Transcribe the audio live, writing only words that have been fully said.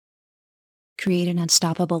Create an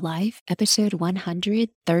Unstoppable Life, episode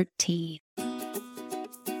 113.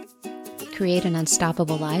 Create an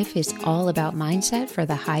Unstoppable Life is all about mindset for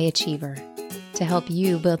the high achiever to help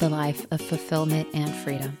you build a life of fulfillment and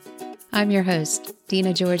freedom. I'm your host,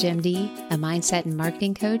 Dina George, MD, a mindset and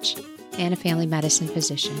marketing coach and a family medicine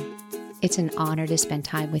physician. It's an honor to spend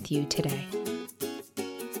time with you today.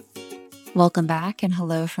 Welcome back and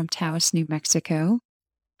hello from Taos, New Mexico.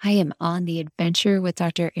 I am on the adventure with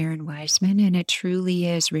Dr. Errin Weisman, and it truly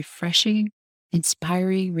is refreshing,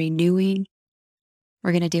 inspiring, renewing.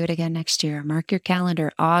 We're going to do it again next year. Mark your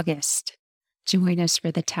calendar, August. Join us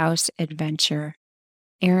for the Taos adventure.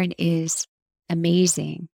 Errin is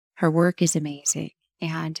amazing. Her work is amazing.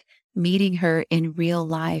 And meeting her in real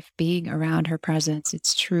life, being around her presence,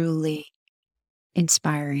 it's truly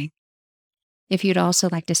inspiring. If you'd also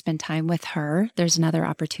like to spend time with her, there's another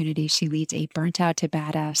opportunity. She leads a Burnt Out to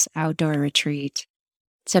Badass outdoor retreat,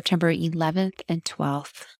 September 11th and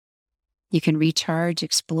 12th. You can recharge,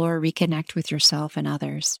 explore, reconnect with yourself and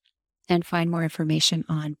others, and find more information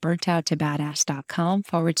on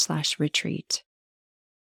burnouttobadass.com/retreat.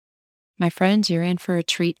 My friends, you're in for a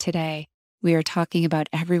treat today. We are talking about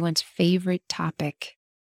everyone's favorite topic.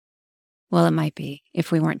 Well, it might be. If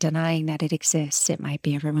we weren't denying that it exists, it might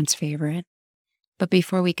be everyone's favorite. But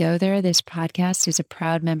before we go there, this podcast is a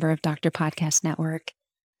proud member of Dr. Podcast Network.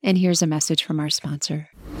 And here's a message from our sponsor.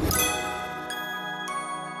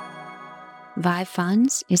 Vive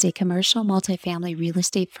Funds is a commercial multifamily real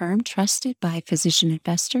estate firm trusted by physician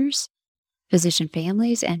investors, physician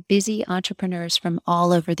families, and busy entrepreneurs from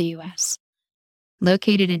all over the U.S.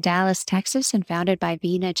 Located in Dallas, Texas, and founded by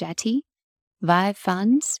Veena Jetty, Vive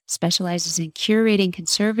Funds specializes in curating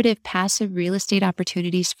conservative, passive real estate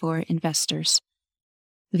opportunities for investors.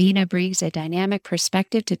 Veena brings a dynamic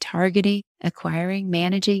perspective to targeting, acquiring,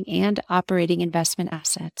 managing, and operating investment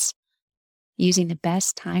assets, using the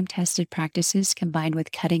best time-tested practices combined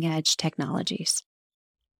with cutting-edge technologies.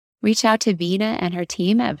 Reach out to Veena and her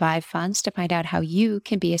team at Vive Funds to find out how you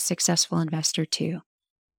can be a successful investor too,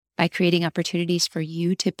 by creating opportunities for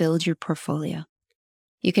you to build your portfolio.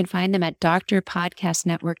 You can find them at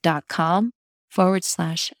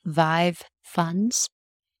drpodcastnetwork.com/Vive Funds.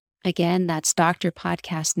 Again, that's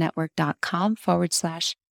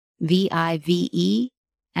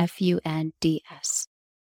drpodcastnetwork.com/VIVEFUNDS.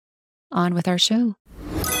 On with our show.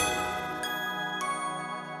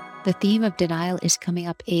 The theme of denial is coming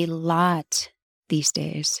up a lot these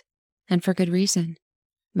days, and for good reason.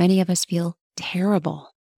 Many of us feel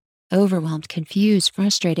terrible, overwhelmed, confused,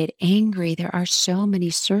 frustrated, angry. There are so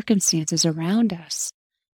many circumstances around us.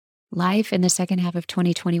 Life in the second half of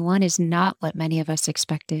 2021 is not what many of us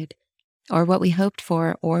expected, or what we hoped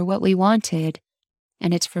for, or what we wanted,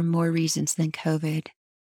 and it's for more reasons than COVID.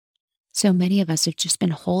 So many of us have just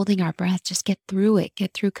been holding our breath, just get through it,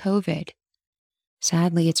 get through COVID.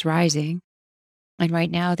 Sadly, it's rising, and right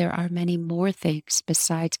now there are many more things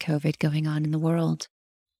besides COVID going on in the world.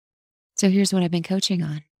 So here's what I've been coaching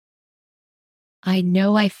on. I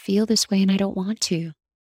know I feel this way and I don't want to.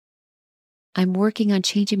 I'm working on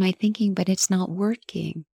changing my thinking, but it's not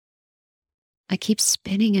working. I keep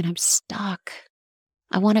spinning and I'm stuck.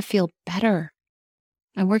 I want to feel better.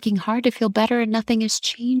 I'm working hard to feel better and nothing is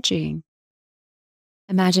changing.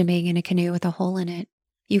 Imagine being in a canoe with a hole in it.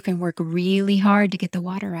 You can work really hard to get the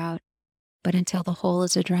water out, but until the hole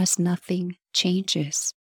is addressed, nothing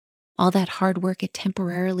changes. All that hard work, it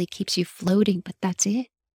temporarily keeps you floating, but that's it.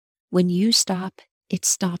 When you stop, it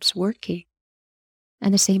stops working.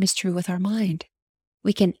 And the same is true with our mind.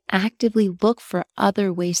 We can actively look for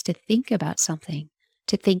other ways to think about something,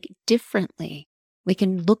 to think differently. We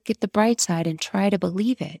can look at the bright side and try to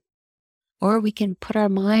believe it. Or we can put our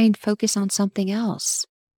mind focus on something else.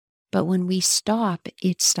 But when we stop,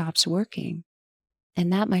 it stops working.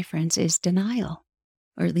 And that, my friends, is denial.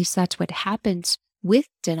 Or at least that's what happens with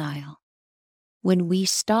denial. When we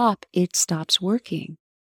stop, it stops working.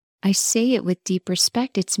 I say it with deep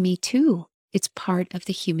respect. It's me too. It's part of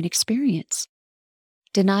the human experience.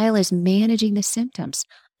 Denial is managing the symptoms.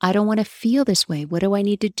 I don't want to feel this way. What do I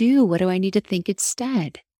need to do? What do I need to think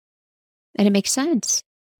instead? And it makes sense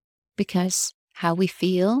because how we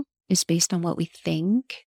feel is based on what we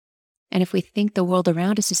think. And if we think the world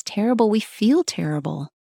around us is terrible, we feel terrible,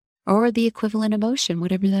 or the equivalent emotion,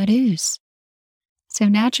 whatever that is. So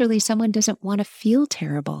naturally, someone doesn't want to feel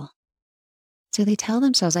terrible. So they tell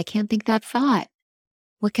themselves, I can't think that thought.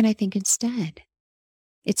 What can I think instead?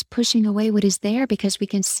 It's pushing away what is there because we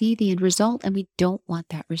can see the end result and we don't want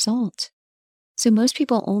that result. So most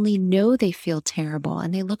people only know they feel terrible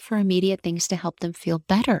and they look for immediate things to help them feel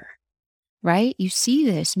better, right? You see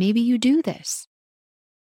this, maybe you do this.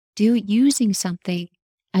 using something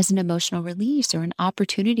as an emotional release or an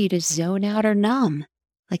opportunity to zone out or numb,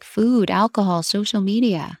 like food, alcohol, social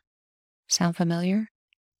media. Sound familiar?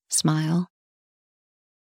 Smile.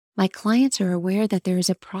 My clients are aware that there is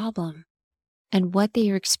a problem, and what they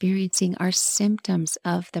are experiencing are symptoms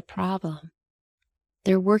of the problem.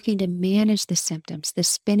 They're working to manage the symptoms, the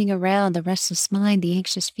spinning around, the restless mind, the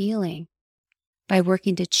anxious feeling, by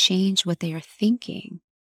working to change what they are thinking.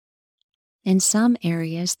 In some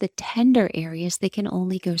areas, the tender areas, they can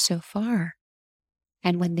only go so far.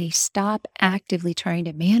 And when they stop actively trying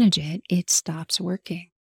to manage it, it stops working.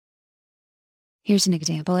 Here's an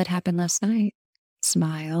example. It happened last night.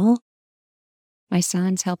 Smile. My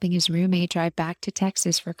son's helping his roommate drive back to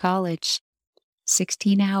Texas for college.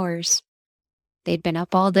 16 hours. They'd been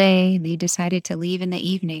up all day and they decided to leave in the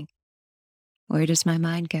evening. Where does my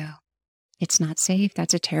mind go? It's not safe.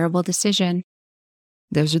 That's a terrible decision.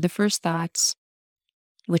 Those are the first thoughts,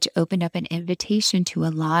 which opened up an invitation to a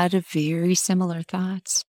lot of very similar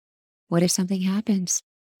thoughts. What if something happens?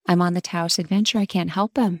 I'm on the Taos adventure. I can't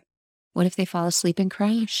help them. What if they fall asleep and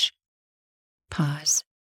crash? Pause.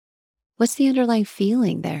 What's the underlying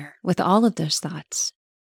feeling there with all of those thoughts?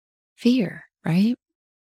 Fear, right?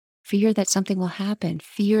 Fear that something will happen.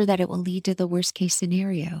 Fear that it will lead to the worst case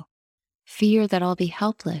scenario. Fear that I'll be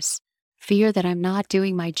helpless. Fear that I'm not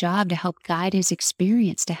doing my job to help guide his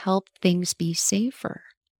experience, to help things be safer.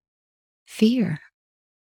 Fear.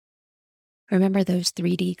 Remember those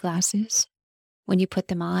 3D glasses? When you put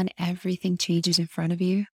them on, everything changes in front of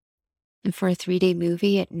you. And for a 3D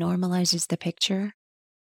movie, it normalizes the picture.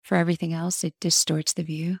 For everything else, it distorts the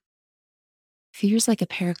view. Fear's like a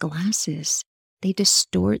pair of glasses. They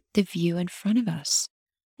distort the view in front of us.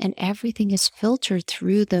 And everything is filtered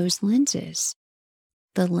through those lenses.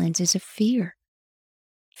 The lenses of fear.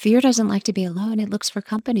 Fear doesn't like to be alone. It looks for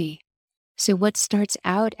company. So what starts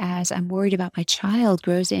out as I'm worried about my child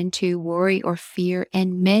grows into worry or fear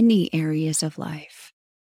in many areas of life.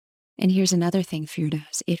 And here's another thing fear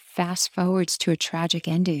does. It fast forwards to a tragic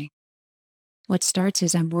ending. What starts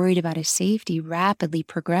as I'm worried about his safety rapidly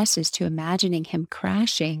progresses to imagining him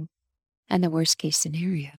crashing and the worst case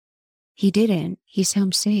scenario. He didn't. He's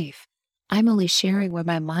home safe. I'm only sharing where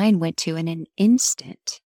my mind went to in an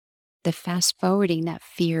instant. The fast forwarding that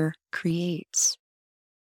fear creates.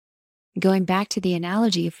 Going back to the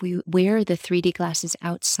analogy, if we wear the 3D glasses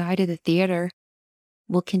outside of the theater,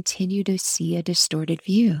 we'll continue to see a distorted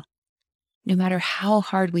view. No matter how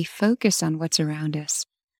hard we focus on what's around us,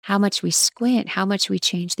 how much we squint, how much we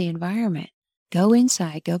change the environment, go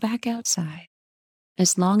inside, go back outside.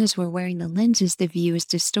 As long as we're wearing the lenses, the view is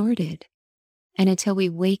distorted. And until we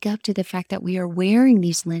wake up to the fact that we are wearing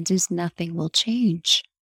these lenses, nothing will change.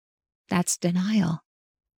 That's denial.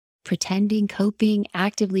 Pretending, coping,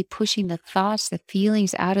 actively pushing the thoughts, the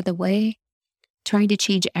feelings out of the way, trying to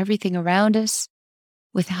change everything around us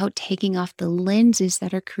without taking off the lenses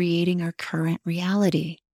that are creating our current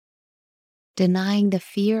reality. Denying the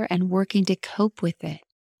fear and working to cope with it.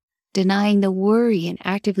 Denying the worry and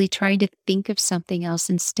actively trying to think of something else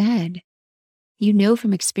instead. You know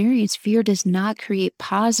from experience, fear does not create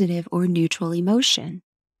positive or neutral emotion.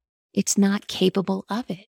 It's not capable of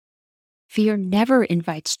it. Fear never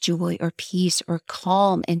invites joy or peace or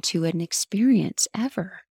calm into an experience,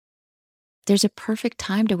 ever. There's a perfect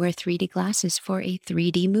time to wear 3D glasses for a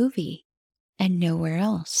 3D movie, and nowhere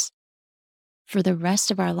else. For the rest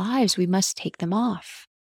of our lives, we must take them off.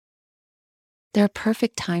 There are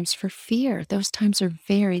perfect times for fear. Those times are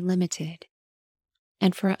very limited.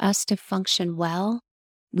 And for us to function well,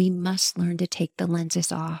 we must learn to take the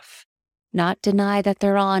lenses off, not deny that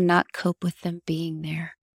they're on, not cope with them being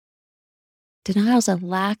there. Denial is a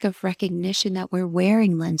lack of recognition that we're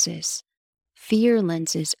wearing lenses, fear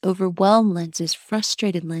lenses, overwhelmed lenses,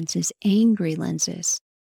 frustrated lenses, angry lenses.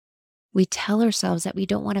 We tell ourselves that we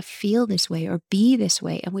don't want to feel this way or be this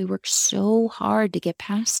way, and we work so hard to get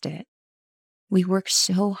past it. We work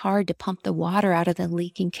so hard to pump the water out of the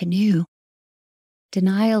leaking canoe.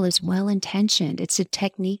 Denial is well-intentioned. It's a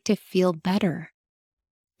technique to feel better.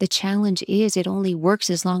 The challenge is it only works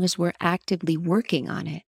as long as we're actively working on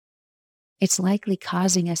it. It's likely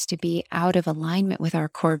causing us to be out of alignment with our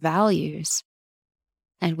core values,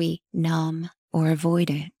 and we numb or avoid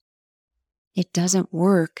it. It doesn't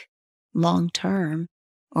work long-term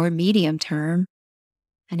or medium-term,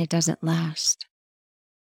 and it doesn't last.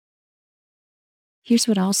 Here's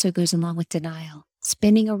what also goes along with denial.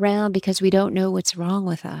 Spinning around because we don't know what's wrong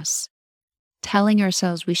with us. Telling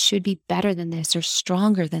ourselves we should be better than this or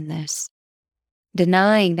stronger than this.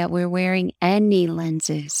 Denying that we're wearing any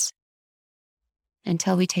lenses.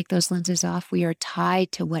 Until we take those lenses off, we are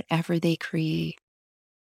tied to whatever they create.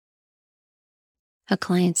 A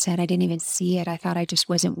client said, I didn't even see it. I thought I just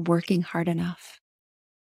wasn't working hard enough.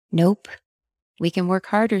 Nope. We can work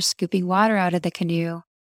harder scooping water out of the canoe,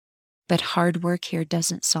 but hard work here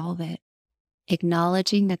doesn't solve it.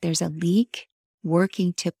 Acknowledging that there's a leak,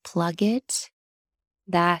 working to plug it,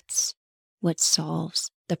 that's what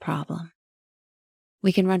solves the problem.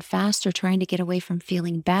 We can run faster trying to get away from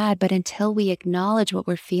feeling bad, but until we acknowledge what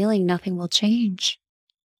we're feeling, nothing will change.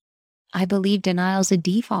 I believe denial is a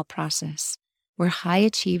default process. We're high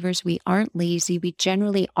achievers. We aren't lazy. We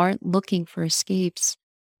generally aren't looking for escapes.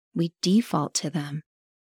 We default to them.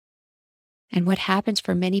 And what happens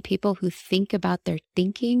for many people who think about their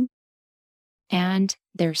thinking and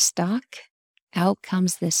they're stuck, out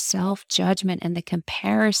comes this self-judgment and the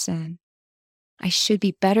comparison. I should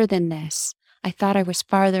be better than this. I thought I was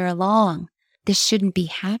farther along. This shouldn't be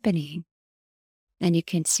happening. And you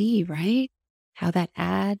can see, right, how that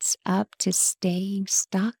adds up to staying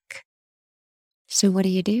stuck. So what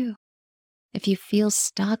do? If you feel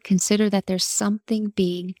stuck, consider that there's something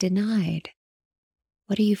being denied.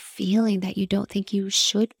 What are you feeling that you don't think you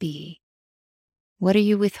should be? What are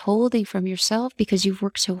you withholding from yourself because you've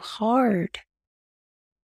worked so hard?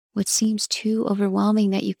 What seems too overwhelming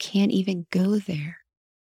that you can't even go there?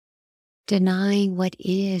 Denying what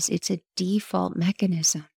is, it's a default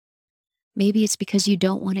mechanism. Maybe it's because you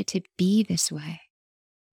don't want it to be this way.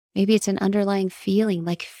 Maybe it's an underlying feeling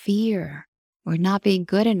like fear or not being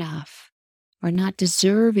good enough or not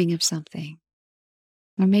deserving of something.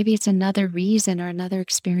 Or maybe it's another reason or another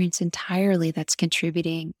experience entirely that's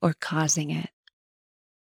contributing or causing it.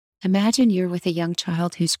 Imagine you're with a young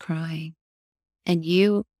child who's crying, and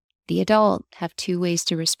you, the adult, have two ways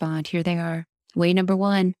to respond. Here they are. Way number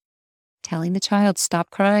one, telling the child,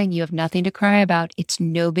 stop crying. You have nothing to cry about. It's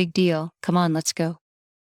no big deal. Come on, let's go.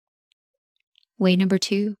 Way number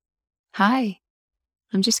two, hi,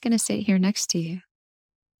 I'm just going to sit here next to you.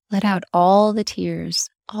 Let out all the tears,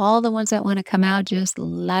 all the ones that want to come out, just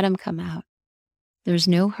let them come out. There's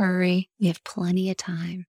no hurry. We have plenty of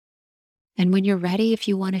time. And when you're ready, if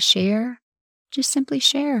you want to share, just simply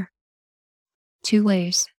share. Two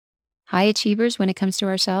ways. High achievers, when it comes to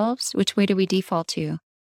ourselves, which way do we default to?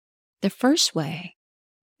 The first way.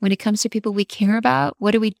 When it comes to people we care about,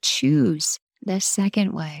 what do we choose? The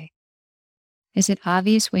second way. Is it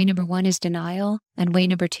obvious way number one is denial and way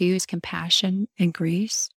number two is compassion and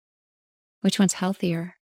grace? Which one's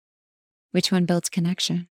healthier? Which one builds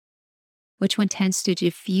connection? Which one tends to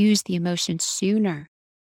diffuse the emotion sooner?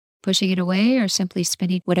 Pushing it away or simply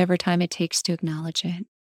spending whatever time it takes to acknowledge it?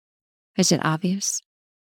 Is it obvious?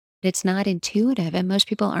 It's not intuitive and most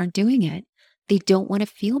people aren't doing it. They don't want to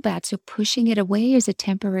feel bad, so pushing it away is a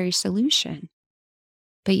temporary solution.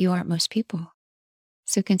 But you aren't most people.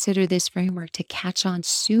 So consider this framework to catch on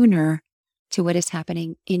sooner to what is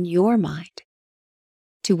happening in your mind,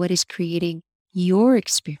 to what is creating your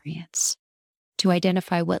experience, to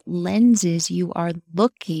identify what lenses you are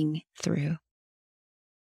looking through.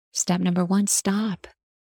 Step number one, stop.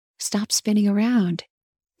 Stop spinning around.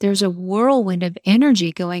 There's a whirlwind of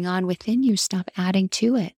energy going on within you. Stop adding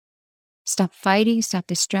to it. Stop fighting, stop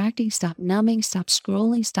distracting, stop numbing, stop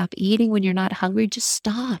scrolling, stop eating when you're not hungry. Just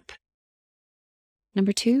stop.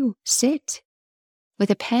 Number two, sit with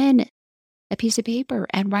a pen, a piece of paper,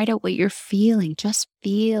 and write out what you're feeling, just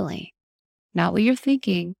feeling, not what you're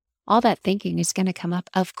thinking. All that thinking is going to come up,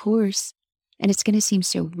 of course, and it's going to seem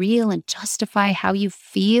so real and justify how you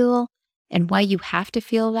feel and why you have to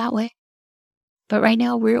feel that way. But right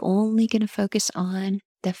now, we're only going to focus on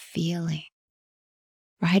the feeling.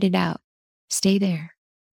 Write it out. Stay there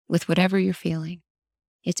with whatever you're feeling.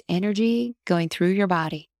 It's energy going through your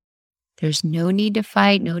body. There's no need to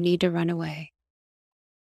fight, no need to run away.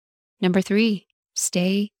 Number three,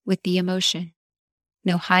 stay with the emotion.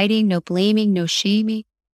 No hiding, no blaming, no shaming.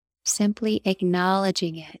 Simply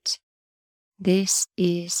acknowledging it. This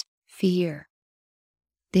is fear.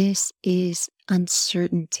 This is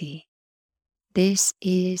uncertainty. This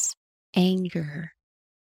is anger.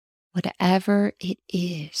 Whatever it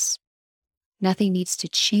is, nothing needs to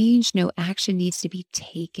change. No action needs to be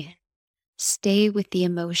taken. Stay with the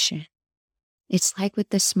emotion. It's like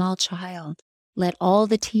with the small child. Let all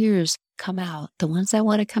the tears come out. The ones that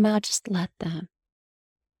want to come out, just let them.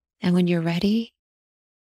 And when you're ready,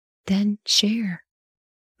 then share,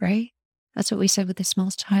 right? That's what we said with the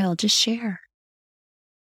small child. Just share.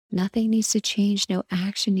 Nothing needs to change. No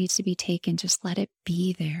action needs to be taken. Just let it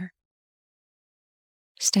be there.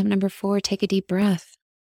 Step number four, take a deep breath.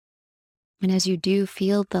 And as you do,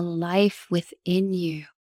 feel the life within you.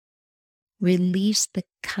 Release the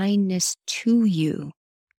kindness to you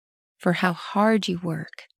for how hard you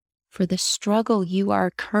work, for the struggle you are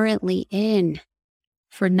currently in.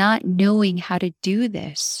 for not knowing how to do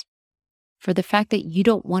this, for the fact that you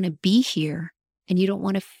don't want to be here and you don't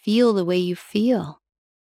want to feel the way you feel.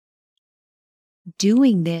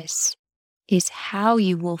 Doing this is how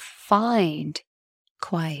you will find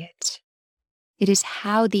quiet. It is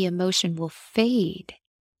how the emotion will fade.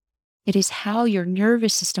 It is how your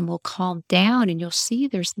nervous system will calm down and you'll see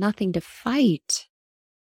there's nothing to fight.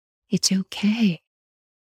 It's okay.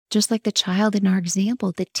 Just like the child in our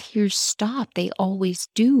example, the tears stop. They always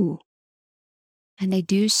do. And they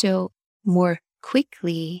do so more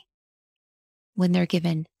quickly when they're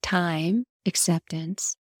given time,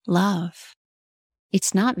 acceptance, love.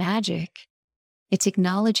 It's not magic. It's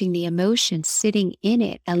acknowledging the emotion, sitting in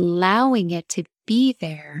it, allowing it to be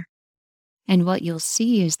there. And what you'll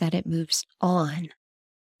see is that it moves on.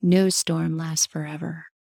 No storm lasts forever.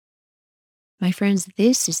 My friends,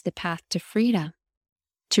 this is the path to freedom,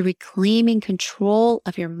 to reclaiming control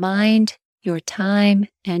of your mind, your time,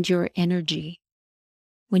 and your energy.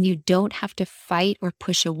 When you don't have to fight or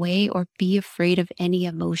push away or be afraid of any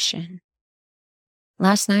emotion.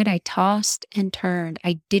 Last night I tossed and turned.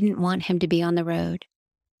 I didn't want him to be on the road.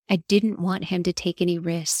 I didn't want him to take any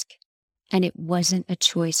risk. And it wasn't a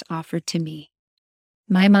choice offered to me.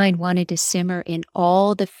 My mind wanted to simmer in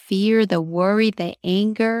all the fear, the worry, the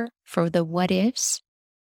anger for the what ifs.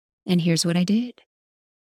 And here's what I did.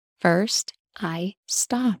 First, I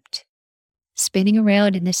stopped spinning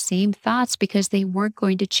around in the same thoughts because they weren't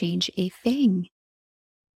going to change a thing.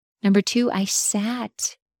 Number 2, I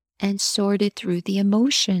sat and sorted through the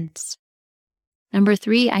emotions. Number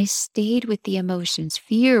 3, I stayed with the emotions,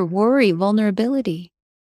 fear, worry, vulnerability.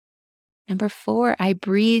 Number 4, I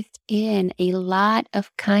breathed in a lot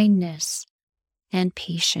of kindness and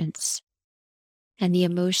patience, and the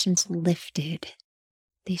emotions lifted.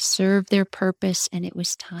 They served their purpose, and it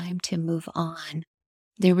was time to move on.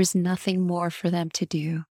 There was nothing more for them to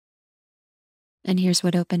do. And here's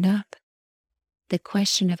what opened up. The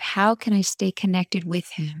question of how can I stay connected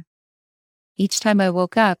with him? Each time I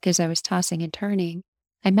woke up, because I was tossing and turning,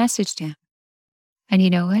 I messaged him. And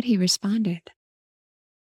you know what? He responded.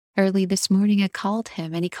 Early this morning, I called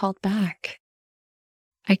him and he called back.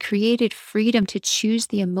 I created freedom to choose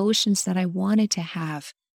the emotions that I wanted to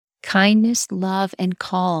have. Kindness, love, and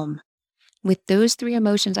calm. With those 3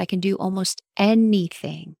 emotions, I can do almost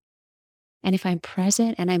anything. And if I'm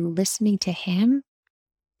present and I'm listening to him,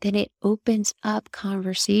 then it opens up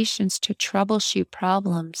conversations to troubleshoot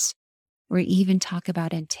problems or even talk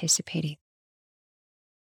about anticipating.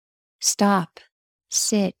 Stop,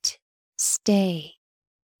 sit, stay.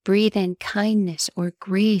 Breathe in kindness or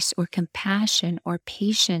grace or compassion or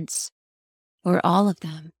patience or all of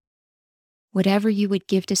them. Whatever you would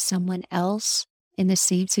give to someone else in the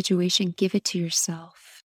same situation, give it to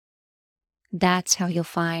yourself. That's how you'll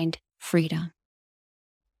find freedom.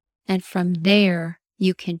 And from there,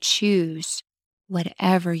 you can choose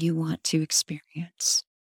whatever you want to experience.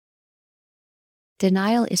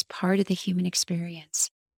 Denial is part of the human experience.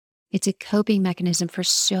 It's a coping mechanism for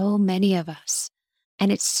so many of us.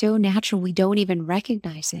 And it's so natural we don't even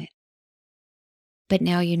recognize it. But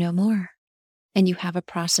now you know more, and you have a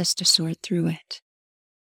process to sort through it.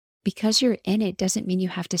 Because you're in it doesn't mean you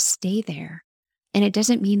have to stay there. And it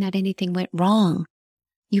doesn't mean that anything went wrong.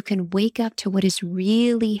 You can wake up to what is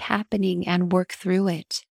really happening and work through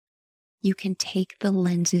it. You can take the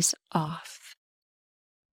lenses off.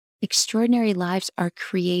 Extraordinary lives are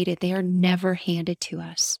created. They are never handed to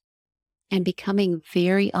us. And becoming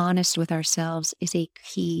very honest with ourselves is a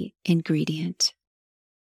key ingredient.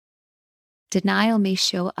 Denial may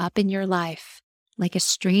show up in your life like a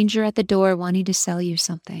stranger at the door wanting to sell you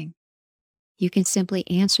something. You can simply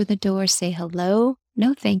answer the door, say hello,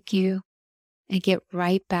 no thank you, and get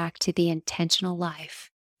right back to the intentional life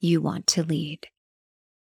you want to lead.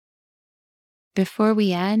 Before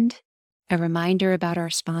we end, a reminder about our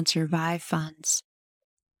sponsor, Vive Funds.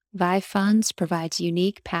 Vive Funds provides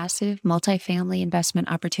unique, passive, multifamily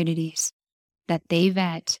investment opportunities that they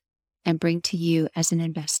vet and bring to you as an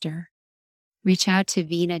investor. Reach out to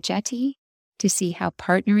Vina Jetty to see how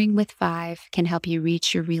partnering with Vive can help you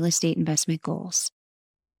reach your real estate investment goals.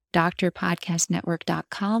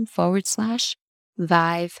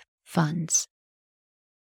 drpodcastnetwork.com/Vive Funds.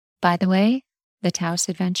 By the way, the Taos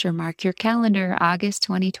Adventure, mark your calendar, August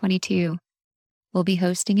 2022. We'll be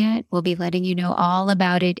hosting it. We'll be letting you know all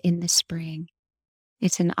about it in the spring.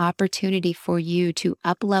 It's an opportunity for you to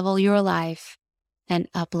up-level your life and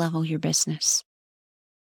up-level your business.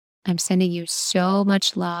 I'm sending you so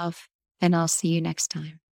much love, and I'll see you next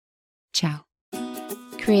time. Ciao.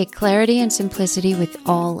 Create clarity and simplicity with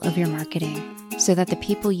all of your marketing so that the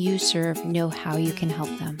people you serve know how you can help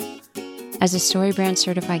them. As a StoryBrand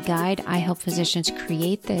certified guide, I help physicians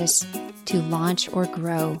create this to launch or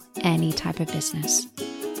grow any type of business.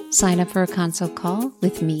 Sign up for a consult call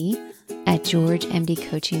with me at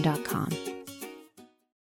georgemdcoaching.com.